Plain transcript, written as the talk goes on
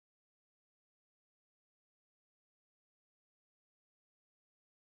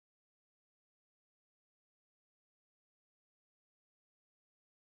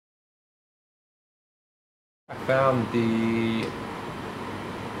I found the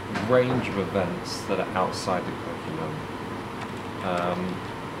range of events that are outside the curriculum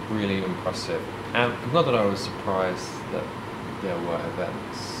really impressive. And not that I was surprised that there were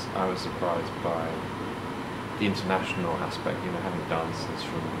events, I was surprised by the international aspect, having dancers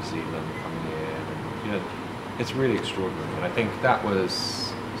from New Zealand coming in, and, it's really extraordinary. And I think that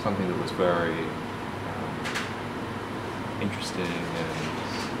was something that was very interesting, and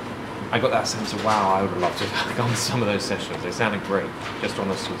I got that sense of, wow, I would have loved to have gone to some of those sessions. They sounded great, just on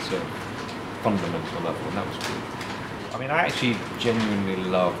a sort of fundamental level, and that was cool. I mean, I actually genuinely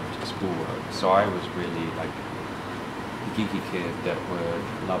loved schoolwork, so I was really like the geeky kid that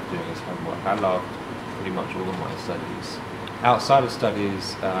would love doing his homework. I loved pretty much all of my studies. Outside of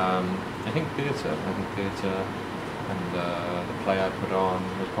studies, I think theatre. And the play I put on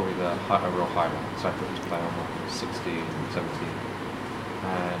was probably a real highlight. So I put this play on when I was 16, 17,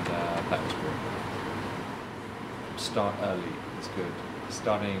 and that was great. Start early is good.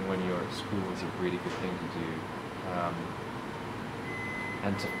 Starting when you're at school is a really good thing to do.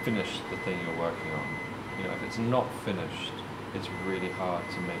 And to finish the thing you're working on. If it's not finished, it's really hard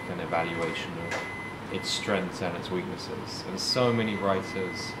to make an evaluation of its strengths and its weaknesses. And so many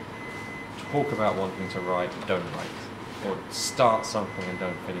writers talk about wanting to write but don't write, or start something and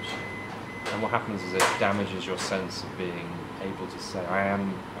don't finish it. And what happens is it damages your sense of being able to say, I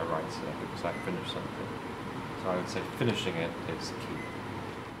am a writer because I finished something. So I would say finishing it is key.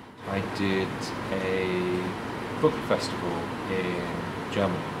 I did a book festival in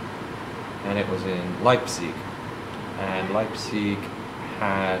Germany, and it was in Leipzig, and Leipzig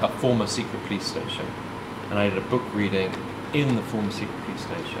had a former secret police station, and I did a book reading in the former secret police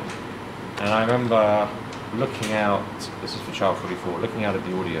station. And I remember looking out, this is for Child 44, looking out at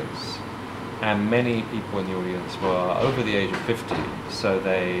the audience, and many people in the audience were over the age of 50, so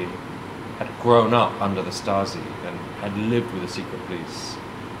they had grown up under the Stasi and had lived with the secret police.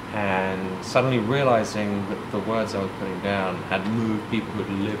 And suddenly realizing that the words I was putting down had moved people who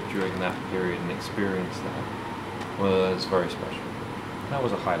had lived during that period and experienced that was very special. That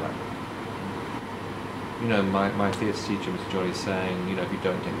was a highlight. My theatre teacher, Mr. Jolly, saying, if you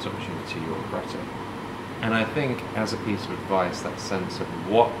don't take this opportunity, you'll regret it. And I think as a piece of advice, that sense of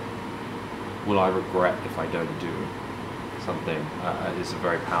what will I regret if I don't do something is a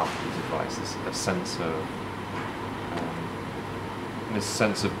very powerful piece of advice. This a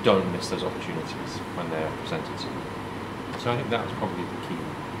sense of don't miss those opportunities when they're presented to you. So I think that was probably the key.